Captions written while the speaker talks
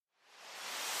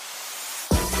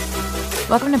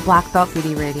Welcome to Black Belt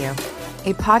Beauty Radio,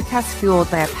 a podcast fueled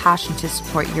by a passion to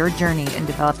support your journey in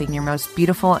developing your most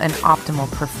beautiful and optimal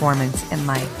performance in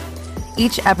life.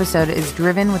 Each episode is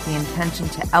driven with the intention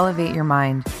to elevate your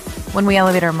mind. When we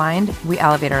elevate our mind, we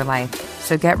elevate our life.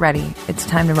 So get ready. It's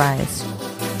time to rise.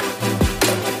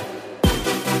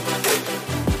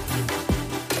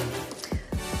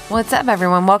 What's up,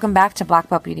 everyone? Welcome back to Black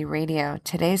Belt Beauty Radio.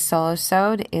 Today's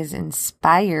SOLOSODE is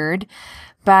inspired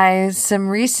by some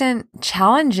recent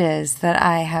challenges that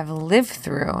I have lived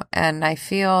through. And I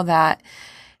feel that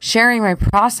sharing my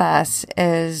process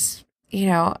is,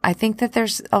 I think that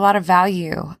there's a lot of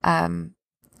value,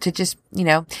 to just,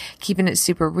 keeping it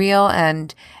super real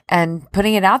and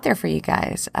putting it out there for you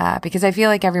guys, because I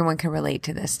feel like everyone can relate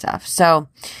to this stuff. So,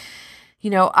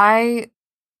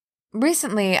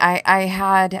 recently, I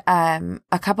had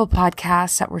a couple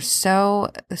podcasts that were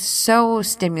so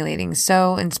stimulating,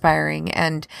 so inspiring,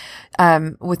 and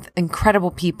with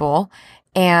incredible people,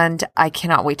 and I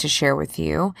cannot wait to share with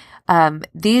you.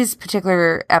 These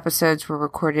particular episodes were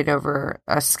recorded over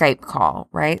a Skype call,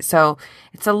 right? So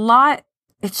it's a lot.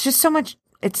 It's just so much.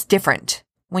 It's different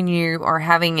when you are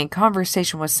having a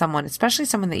conversation with someone, especially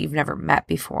someone that you've never met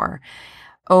before,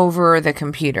 over the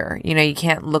computer. You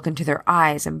can't look into their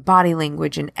eyes and body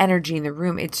language and energy in the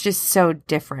room. It's just so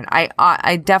different.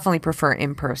 I definitely prefer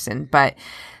in person, but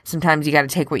sometimes you got to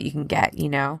take what you can get,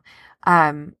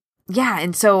 And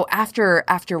so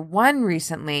after one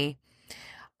recently,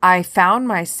 I found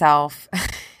myself,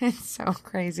 it's so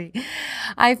crazy.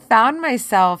 I found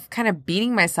myself kind of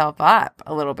beating myself up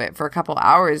a little bit for a couple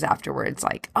hours afterwards.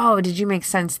 Like, oh, did you make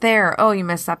sense there? Oh, you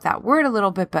messed up that word a little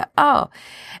bit, but oh.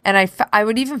 And I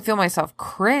would even feel myself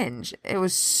cringe. It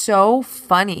was so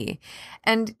funny.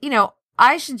 And,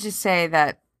 I should just say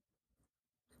that,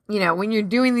 when you're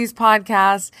doing these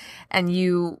podcasts and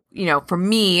for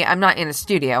me, I'm not in a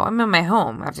studio. I'm in my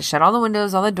home. I have to shut all the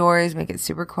windows, all the doors, make it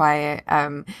super quiet.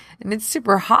 And it's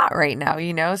super hot right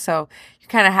now, so you're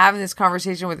kind of having this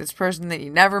conversation with this person that you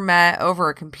never met over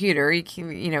a computer. You can,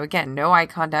 again, no eye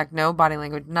contact, no body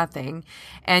language, nothing.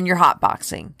 And you're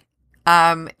hotboxing.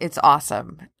 It's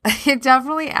awesome. It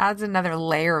definitely adds another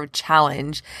layer of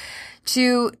challenge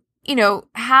to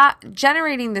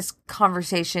generating this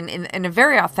conversation in a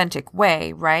very authentic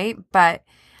way, right? But,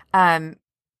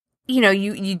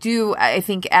 you do, I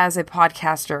think, as a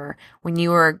podcaster, when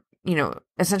you are,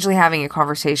 essentially having a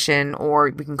conversation,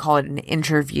 or we can call it an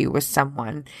interview with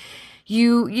someone,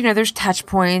 there's touch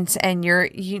points, and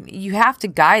you have to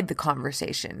guide the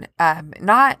conversation,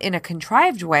 not in a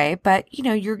contrived way, but,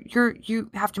 you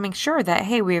have to make sure that,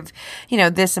 hey, we have,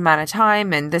 this amount of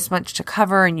time and this much to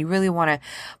cover, and you really want to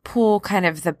pull kind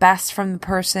of the best from the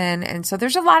person. And so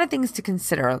there's a lot of things to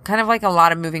consider, kind of like a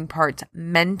lot of moving parts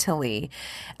mentally,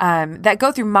 that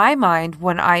go through my mind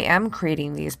when I am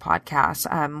creating these podcasts,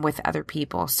 with other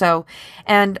people. So,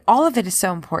 and all of it is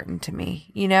so important to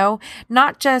me,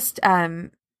 not just,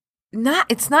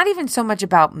 it's not even so much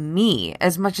about me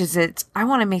as much as I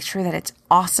want to make sure that it's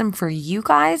awesome for you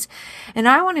guys. And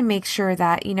I want to make sure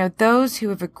that, those who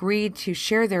have agreed to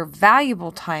share their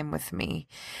valuable time with me,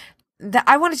 that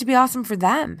I want it to be awesome for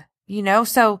them,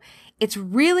 so it's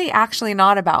really actually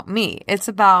not about me. It's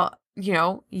about,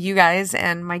 you guys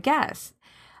and my guests.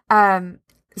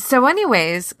 So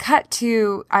anyways, cut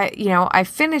to, I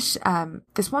finished,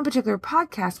 this one particular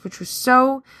podcast, which was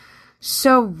so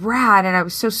rad, and I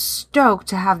was so stoked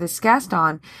to have this guest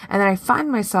on. And then I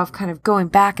find myself kind of going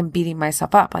back and beating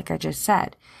myself up, like I just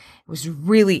said. It was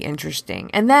really interesting.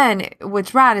 And then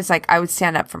what's rad is, like, I would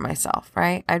stand up for myself,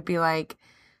 right? I'd be like,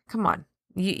 come on,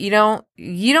 you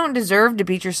don't deserve to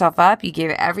beat yourself up. You gave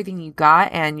it everything you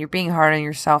got, and you're being hard on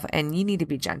yourself, and you need to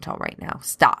be gentle right now.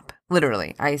 Stop.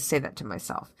 Literally, I say that to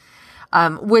myself.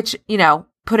 Which,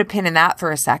 put a pin in that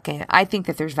for a second. I think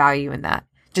that there's value in that.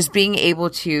 Just being able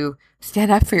to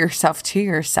stand up for yourself to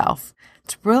yourself.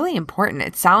 It's really important.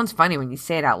 It sounds funny when you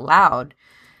say it out loud,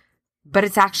 but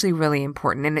it's actually really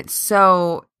important. And it's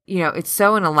so, it's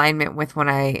so in alignment with when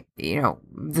I,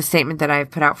 the statement that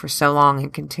I've put out for so long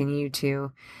and continue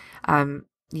to,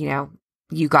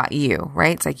 you got you,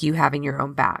 right? It's like you having your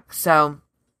own back. So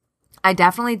I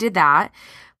definitely did that,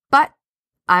 but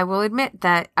I will admit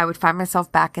that I would find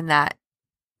myself back in that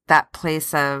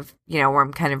place of, where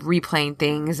I'm kind of replaying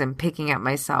things and picking at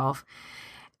myself.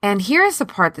 And here's the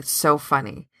part that's so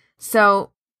funny.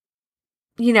 So,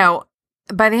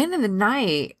 by the end of the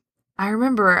night, I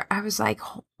remember I was like,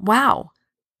 wow,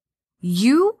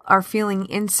 you are feeling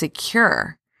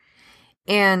insecure.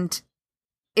 And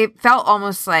it felt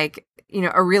almost like,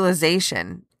 a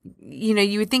realization.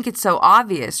 You would think it's so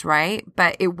obvious, right?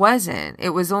 But it wasn't. It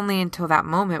was only until that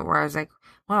moment where I was like,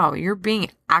 wow,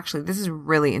 this is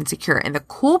really insecure. And the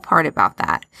cool part about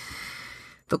that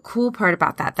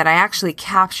that I actually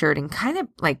captured and kind of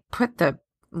like put the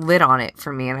lid on it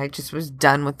for me, and I just was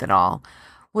done with it all,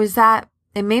 was that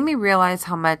it made me realize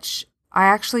how much I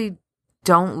actually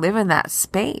don't live in that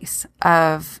space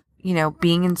of,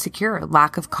 being insecure,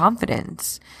 lack of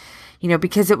confidence,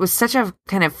 because it was such a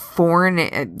kind of foreign,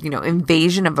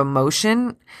 invasion of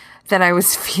emotion that I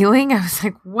was feeling. I was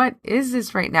like, what is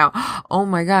this right now? Oh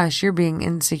my gosh, you're being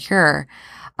insecure.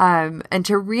 And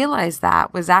to realize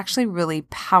that was actually really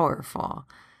powerful.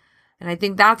 And I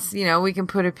think that's, we can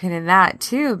put a pin in that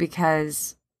too,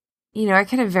 because, I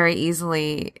could have very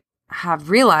easily have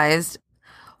realized,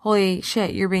 holy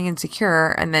shit, you're being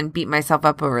insecure, and then beat myself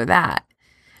up over that.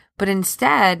 But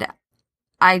instead,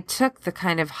 I took the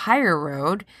kind of higher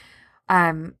road,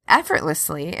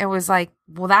 effortlessly. It was like,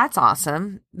 well, that's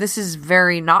awesome. This is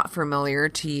very not familiar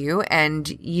to you. And,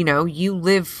 you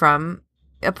live from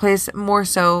a place more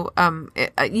so,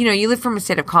 you live from a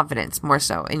state of confidence more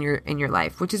so in your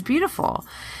life, which is beautiful.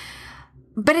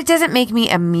 But it doesn't make me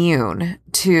immune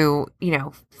to,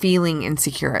 feeling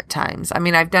insecure at times. I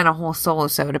mean, I've done a whole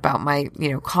SOLOSODE about my,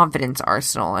 confidence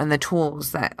arsenal and the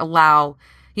tools that allow,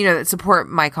 that support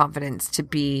my confidence to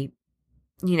be,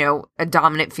 a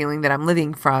dominant feeling that I'm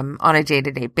living from on a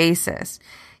day-to-day basis.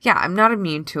 Yeah, I'm not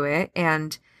immune to it.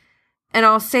 And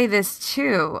I'll say this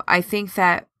too. I think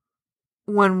that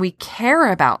when we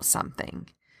care about something,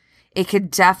 it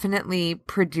could definitely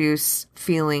produce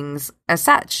feelings as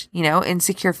such,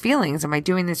 insecure feelings. Am I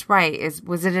doing this right?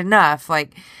 Was it enough?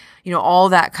 Like, all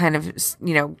that kind of,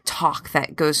 talk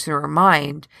that goes through our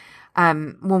mind.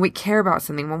 When we care about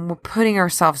something, when we're putting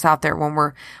ourselves out there, when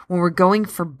we're going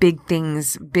for big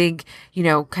things, big,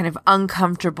 kind of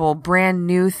uncomfortable, brand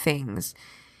new things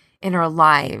in our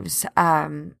lives.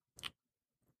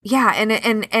 Yeah.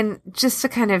 And just to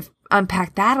kind of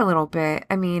unpack that a little bit,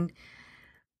 I mean,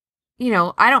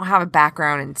 I don't have a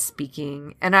background in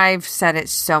speaking, and I've said it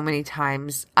so many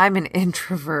times. I'm an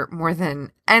introvert more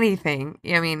than anything.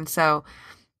 I mean, so,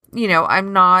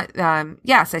 I'm not,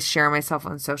 yes, I share myself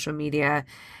on social media,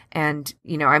 and,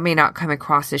 I may not come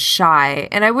across as shy,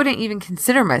 and I wouldn't even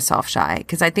consider myself shy,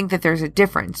 because I think that there's a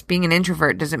difference. Being an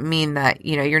introvert doesn't mean that,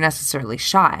 you're necessarily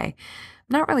shy.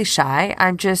 I'm not really shy.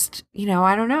 I'm just,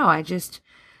 I don't know.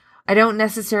 I don't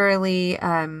necessarily,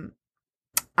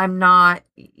 I'm not,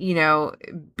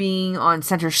 being on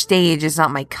center stage is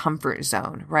not my comfort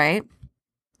zone, right?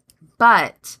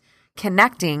 But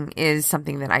connecting is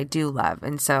something that I do love.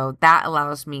 And so that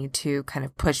allows me to kind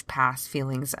of push past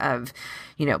feelings of,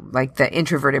 like the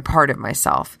introverted part of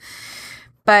myself.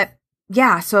 But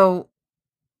yeah, so,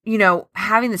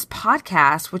 having this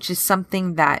podcast, which is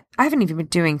something that I haven't even been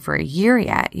doing for a year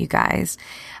yet, you guys,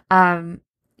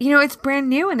 it's brand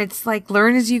new, and it's like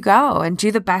learn as you go and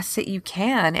do the best that you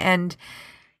can. And,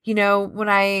 when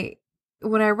I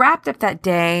wrapped up that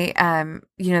day,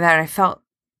 that I felt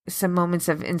some moments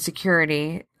of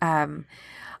insecurity,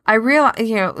 I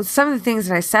realized, some of the things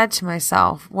that I said to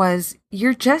myself was,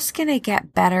 you're just going to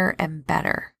get better and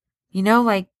better.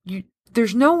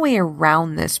 There's no way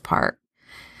around this part.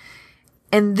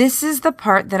 And this is the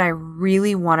part that I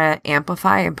really want to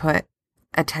amplify and put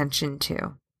attention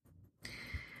to.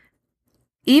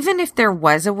 Even if there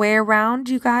was a way around,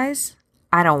 you guys,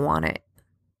 I don't want it.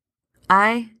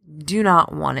 I do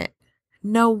not want it.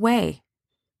 No way.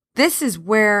 This is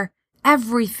where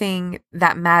everything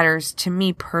that matters to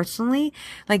me personally,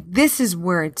 like this is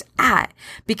where it's at.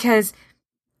 Because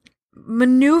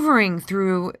maneuvering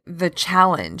through the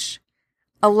challenge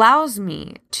allows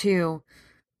me to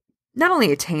not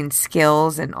only attain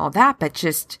skills and all that, but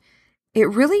just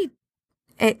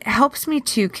it helps me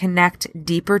to connect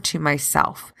deeper to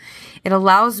myself. It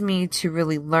allows me to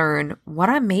really learn what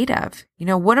I'm made of.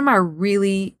 What am I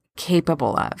really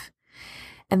capable of?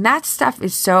 And that stuff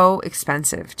is so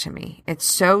expensive to me. It's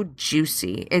so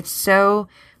juicy. It's so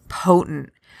potent.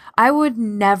 I would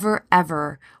never,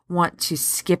 ever want to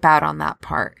skip out on that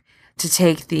part to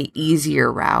take the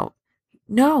easier route.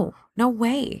 No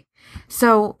way.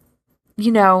 So,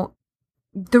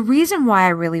 the reason why I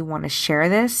really want to share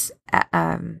this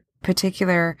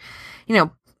particular,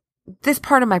 this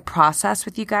part of my process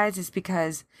with you guys is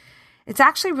because it's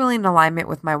actually really in alignment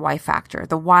with my why factor,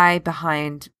 the why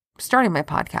behind starting my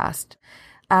podcast.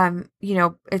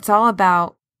 It's all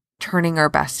about turning our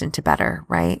best into better,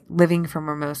 right? Living from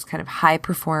our most kind of high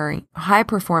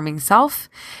performing self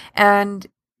and,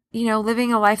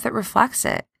 living a life that reflects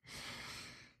it.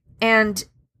 And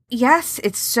yes,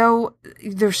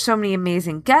 there's so many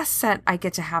amazing guests that I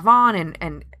get to have on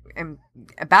and am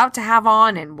about to have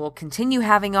on and will continue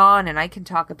having on. And I can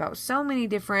talk about so many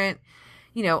different,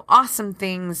 awesome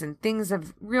things and things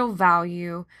of real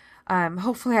value.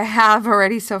 Hopefully I have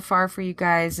already so far for you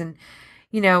guys. And,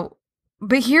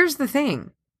 but here's the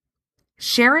thing,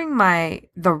 sharing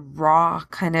the raw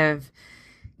kind of,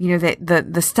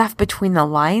 the stuff between the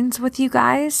lines with you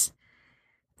guys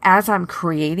as I'm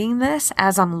creating this,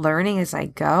 as I'm learning as I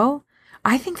go,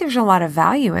 I think there's a lot of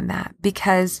value in that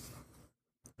because,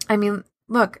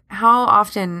 look, how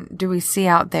often do we see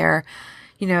out there,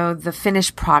 the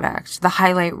finished product, the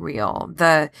highlight reel,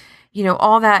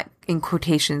 all that in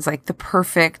quotations, like the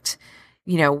perfect,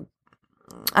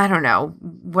 I don't know,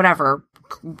 whatever.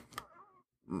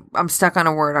 I'm stuck on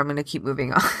a word. I'm going to keep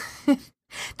moving on.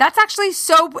 That's actually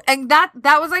and that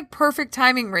was like perfect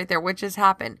timing right there, which has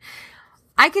happened.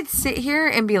 I could sit here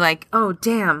and be like, oh,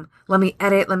 damn, let me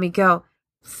edit, let me go.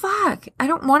 Fuck, I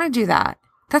don't want to do that.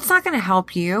 That's not going to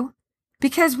help you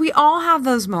because we all have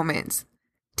those moments.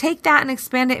 Take that and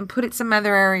expand it and put it some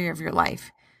other area of your life.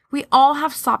 We all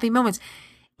have sloppy moments.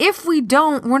 If we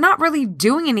don't, we're not really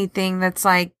doing anything that's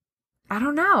like, I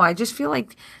don't know. I just feel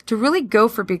like to really go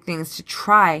for big things, to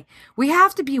try, we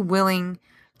have to be willing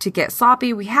to get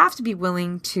sloppy. We have to be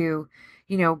willing to,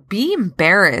 be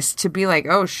embarrassed, to be like,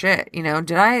 oh shit,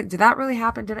 did that really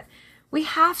happen? We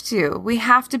have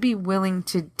to be willing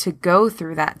to go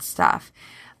through that stuff.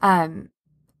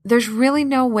 There's really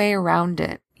no way around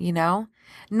it,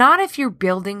 not if you're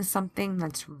building something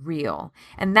that's real.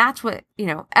 And that's what,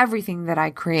 everything that I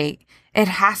create, it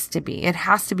has to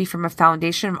be from a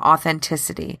foundation of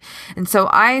authenticity. And so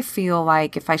I feel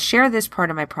like if I share this part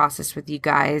of my process with you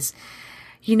guys,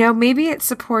 maybe it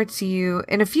supports you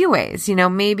in a few ways.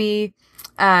 Maybe,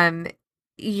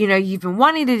 you've been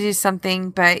wanting to do something,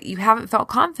 but you haven't felt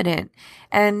confident.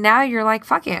 And now you're like,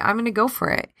 fuck it, I'm going to go for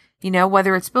it.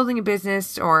 Whether it's building a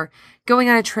business or going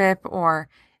on a trip or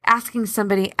asking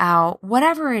somebody out,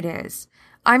 whatever it is,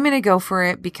 I'm going to go for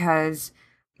it because,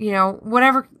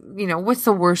 whatever, what's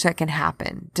the worst that can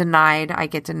happen? I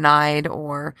get denied,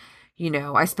 or,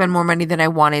 I spend more money than I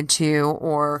wanted to,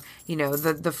 or,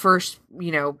 the first,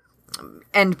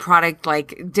 end product,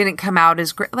 didn't come out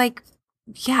as great.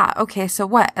 Yeah, okay, so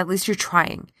what? At least you're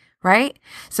trying, right?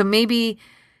 So maybe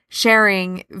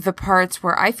sharing the parts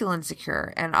where I feel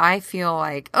insecure and I feel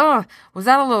like, oh, was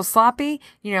that a little sloppy?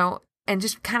 And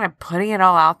just kind of putting it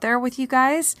all out there with you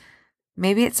guys,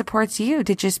 maybe it supports you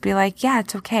to just be like, yeah,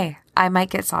 it's okay. I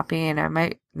might get sloppy and I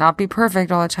might not be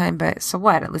perfect all the time, but so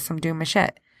what? At least I'm doing my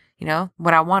shit.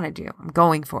 What I want to do. I'm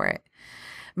going for it.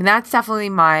 That's definitely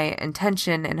my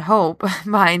intention and hope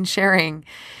behind sharing,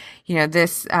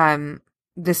 this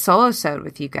SOLOSODE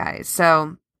with you guys.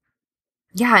 So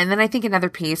yeah. And then I think another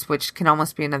piece, which can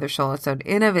almost be another SOLOSODE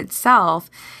in of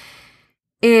itself,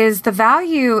 is the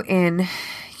value in,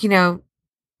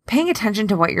 paying attention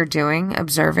to what you're doing,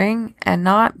 observing, and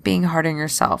not being hard on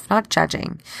yourself, not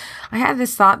judging. I had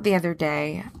this thought the other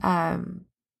day.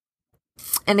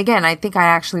 And again, I think I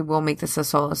actually will make this a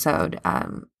SOLOSODE,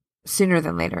 sooner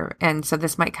than later. And so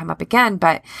this might come up again,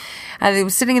 but I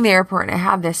was sitting in the airport and I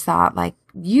had this thought, like,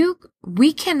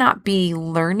 we cannot be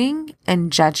learning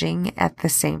and judging at the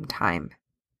same time.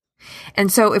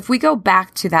 And so if we go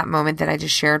back to that moment that I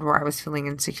just shared where I was feeling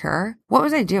insecure, what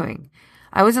was I doing?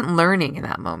 I wasn't learning in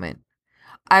that moment.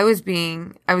 I was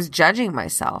judging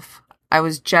myself. I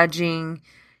was judging,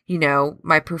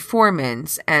 my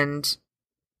performance and,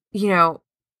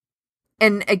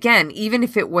 and again, even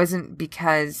if it wasn't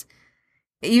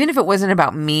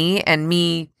about me,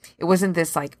 it wasn't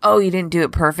this like, oh, you didn't do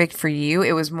it perfect for you.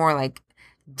 It was more like,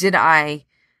 did I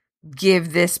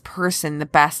give this person the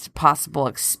best possible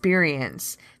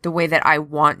experience the way that I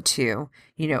want to,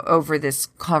 over this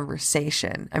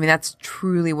conversation? That's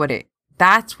truly what it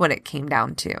came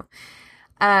down to.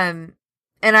 And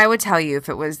I would tell you if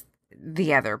it was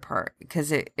the other part,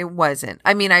 because it wasn't.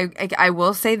 I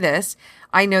will say this.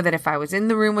 I know that if I was in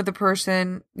the room with the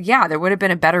person, yeah, there would have been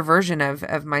a better version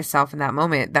of myself in that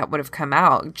moment that would have come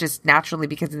out just naturally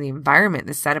because of the environment.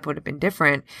 The setup would have been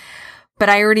different. But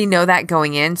I already know that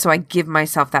going in. So I give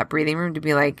myself that breathing room to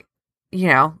be like,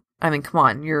 come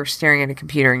on, you're staring at a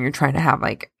computer and you're trying to have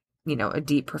a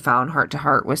deep, profound heart to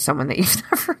heart with someone that you've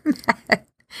never met.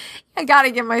 I got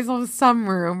to give myself some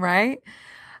room, right?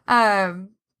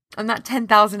 I'm not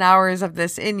 10,000 hours of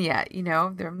this in yet,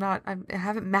 I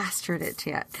haven't mastered it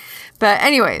yet. But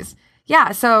anyways,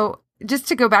 yeah. So just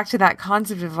to go back to that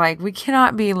concept of we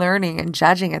cannot be learning and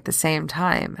judging at the same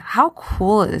time. How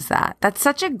cool is that? That's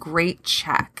such a great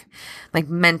check,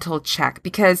 mental check,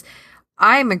 because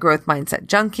I'm a growth mindset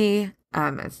junkie.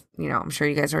 As you know, I'm sure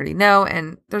you guys already know,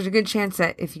 and there's a good chance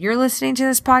that if you're listening to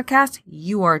this podcast,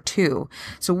 you are too.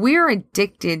 So we're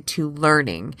addicted to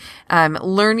learning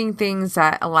things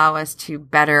that allow us to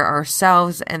better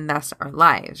ourselves and thus our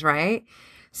lives, right?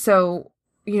 So,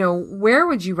 where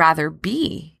would you rather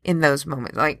be in those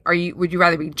moments? Like, would you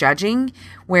rather be judging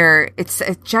where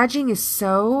judging is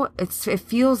it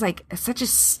feels like such a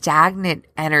stagnant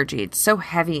energy. It's so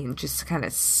heavy and just kind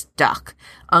of stuck,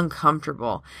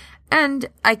 uncomfortable. And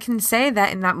I can say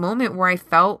that in that moment where I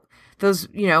felt those,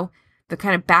 the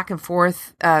kind of back and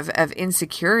forth of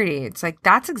insecurity, it's like,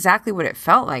 that's exactly what it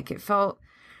felt like. And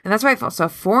that's why it felt so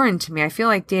foreign to me. I feel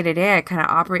like day to day, I kind of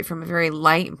operate from a very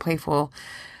light and playful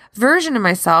version of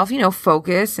myself,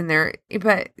 focus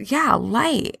but yeah,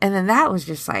 light. And then that was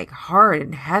just like hard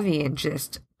and heavy and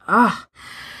just,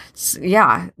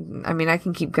 yeah. I mean, I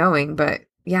can keep going, but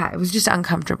yeah, it was just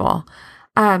uncomfortable.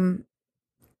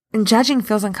 And judging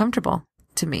feels uncomfortable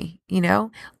to me,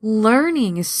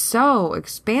 learning is so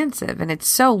expansive and it's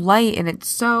so light and it's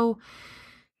so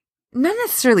not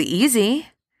necessarily easy,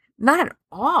 not at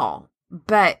all,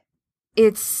 but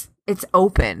it's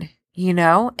open,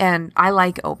 and I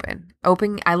like open,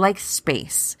 I like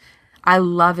space. I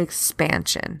love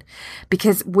expansion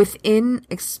because within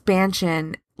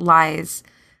expansion lies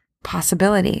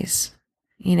possibilities.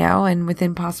 And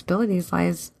within possibilities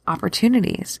lies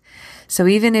opportunities. So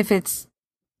even if it's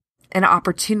an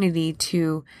opportunity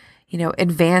to,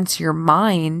 advance your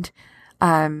mind,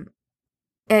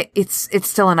 it's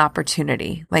still an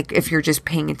opportunity. Like if you're just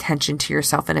paying attention to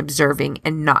yourself and observing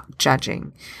and not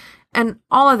judging. And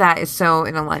all of that is so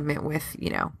in alignment with,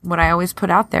 what I always put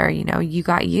out there, you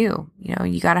got you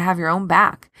got to have your own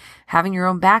back. Having your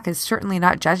own back is certainly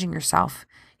not judging yourself.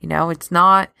 It's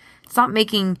not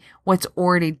making what's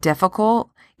already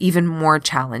difficult even more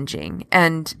challenging.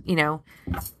 And,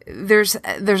 there's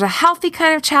a healthy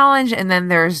kind of challenge and then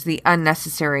there's the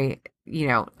unnecessary,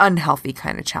 unhealthy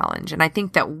kind of challenge. And I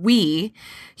think that we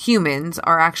humans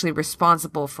are actually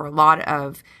responsible for a lot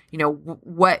of,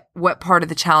 what part of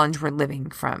the challenge we're living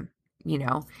from,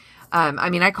 I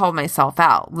mean, I called myself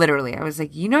out, literally. I was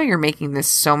like, you're making this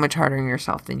so much harder on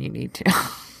yourself than you need to.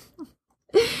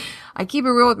 I keep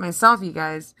it real with myself, you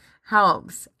guys.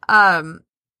 Helps.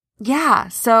 Yeah.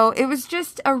 So it was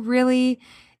just a really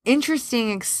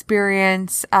interesting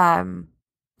experience.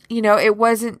 It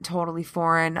wasn't totally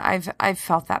foreign. I've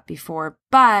felt that before,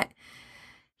 but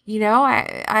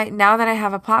I now that I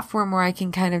have a platform where I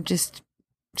can kind of just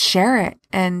share it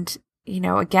and,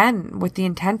 again, with the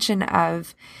intention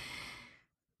of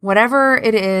whatever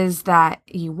it is that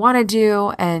you want to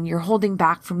do and you're holding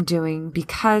back from doing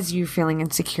because you're feeling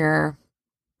insecure,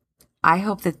 I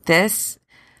hope that this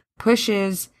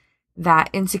pushes that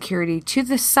insecurity to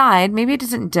the side. Maybe it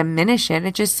doesn't diminish it.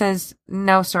 It just says,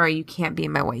 no, sorry, you can't be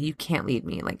in my way. You can't lead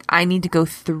me. Like I need to go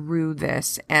through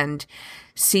this and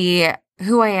see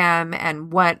who I am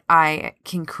and what I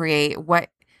can create, what,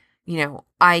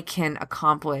 I can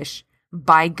accomplish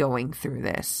by going through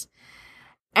this.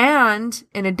 And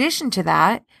in addition to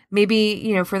that,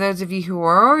 maybe, for those of you who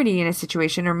are already in a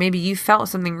situation, or maybe you felt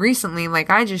something recently, like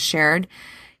I just shared,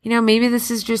 maybe this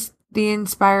is just the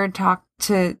inspired talk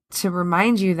to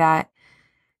remind you that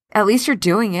at least you're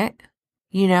doing it,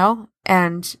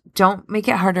 and don't make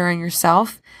it harder on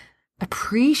yourself.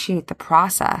 Appreciate the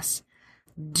process.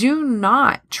 Do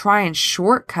not try and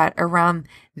shortcut around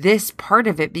this part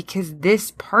of it because this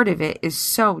part of it is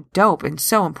so dope and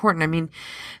so important. I mean,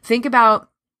 I think about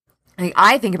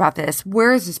this.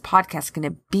 Where is this podcast going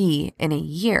to be in a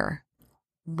year?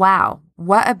 Wow.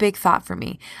 What a big thought for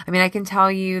me. I mean, I can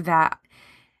tell you that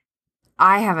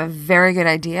I have a very good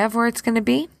idea of where it's going to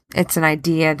be. It's an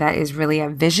idea that is really a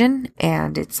vision,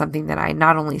 and it's something that I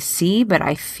not only see, but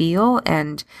I feel.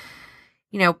 And,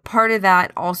 part of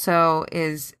that also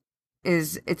is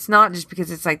it's not just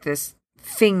because it's like this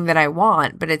thing that I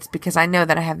want, but it's because I know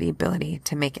that I have the ability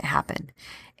to make it happen.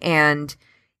 And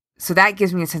so that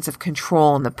gives me a sense of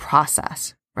control in the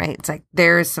process, right? It's like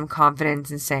there is some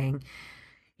confidence in saying,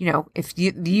 if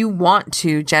you want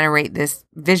to generate this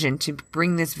vision, to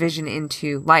bring this vision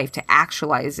into life, to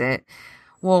actualize it,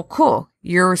 well, cool.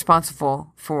 You're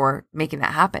responsible for making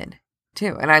that happen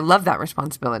too. And I love that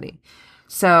responsibility.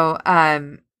 So,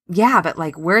 yeah, but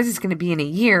like, where is this going to be in a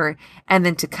year? And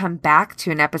then to come back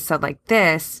to an episode like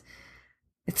this,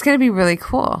 it's going to be really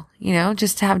cool,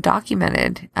 just to have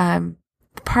documented,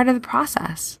 part of the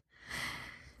process.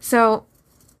 So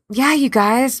yeah, you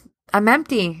guys, I'm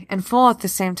empty and full at the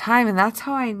same time. And that's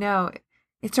how I know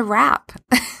it's a wrap.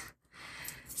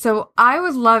 So I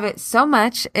would love it so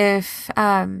much if,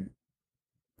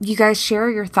 you guys share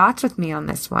your thoughts with me on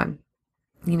this one.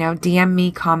 DM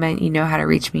me, comment, you know how to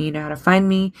reach me, you know how to find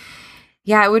me.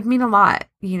 Yeah, it would mean a lot.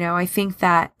 I think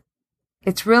that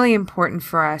it's really important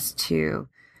for us to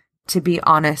be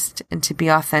honest and to be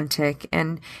authentic.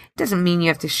 And it doesn't mean you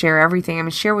have to share everything. I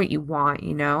mean, share what you want,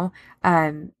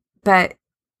 but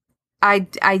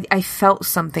I felt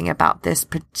something about this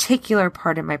particular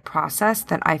part of my process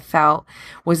that I felt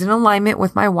was in alignment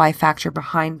with my why factor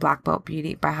behind Black Belt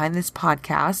Beauty, behind this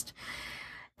podcast.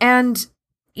 And,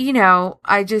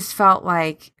 I just felt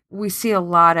like we see a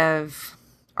lot of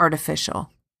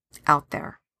artificial out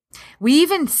there. We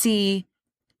even see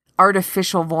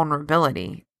artificial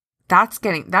vulnerability.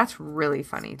 That's really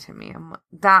funny to me.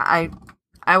 I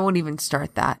won't even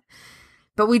start that.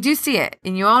 But we do see it,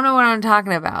 and you all know what I'm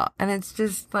talking about. And it's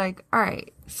just like, all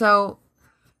right. So,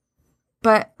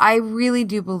 but I really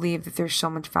do believe that there's so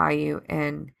much value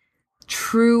in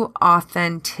true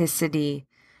authenticity,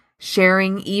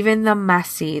 sharing even the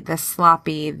messy, the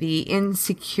sloppy, the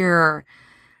insecure,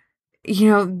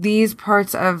 these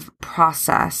parts of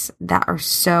process that are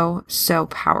so, so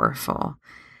powerful.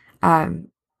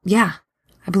 Yeah,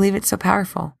 I believe it's so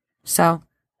powerful. So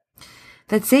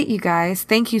that's it, you guys.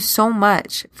 Thank you so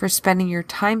much for spending your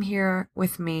time here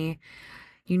with me.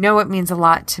 It means a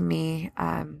lot to me.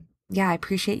 I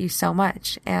appreciate you so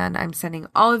much. And I'm sending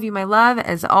all of you my love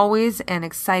as always and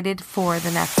excited for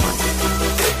the next one.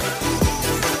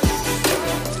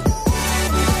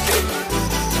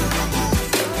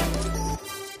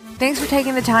 Thanks for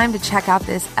taking the time to check out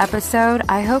this episode.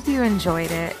 I hope you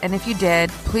enjoyed it. And if you did,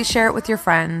 please share it with your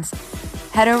friends.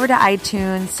 Head over to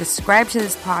iTunes, subscribe to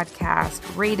this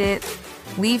podcast, rate it,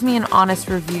 leave me an honest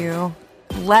review.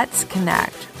 Let's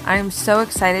connect. I'm so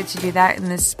excited to do that in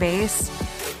this space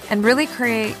and really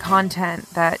create content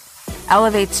that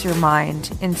elevates your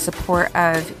mind in support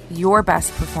of your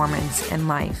best performance in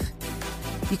life.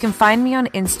 You can find me on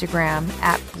Instagram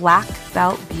at Black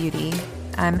Belt Beauty.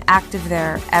 I'm active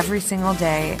there every single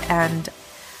day, and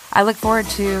I look forward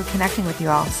to connecting with you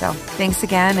all. So thanks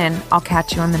again, and I'll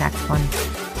catch you on the next one.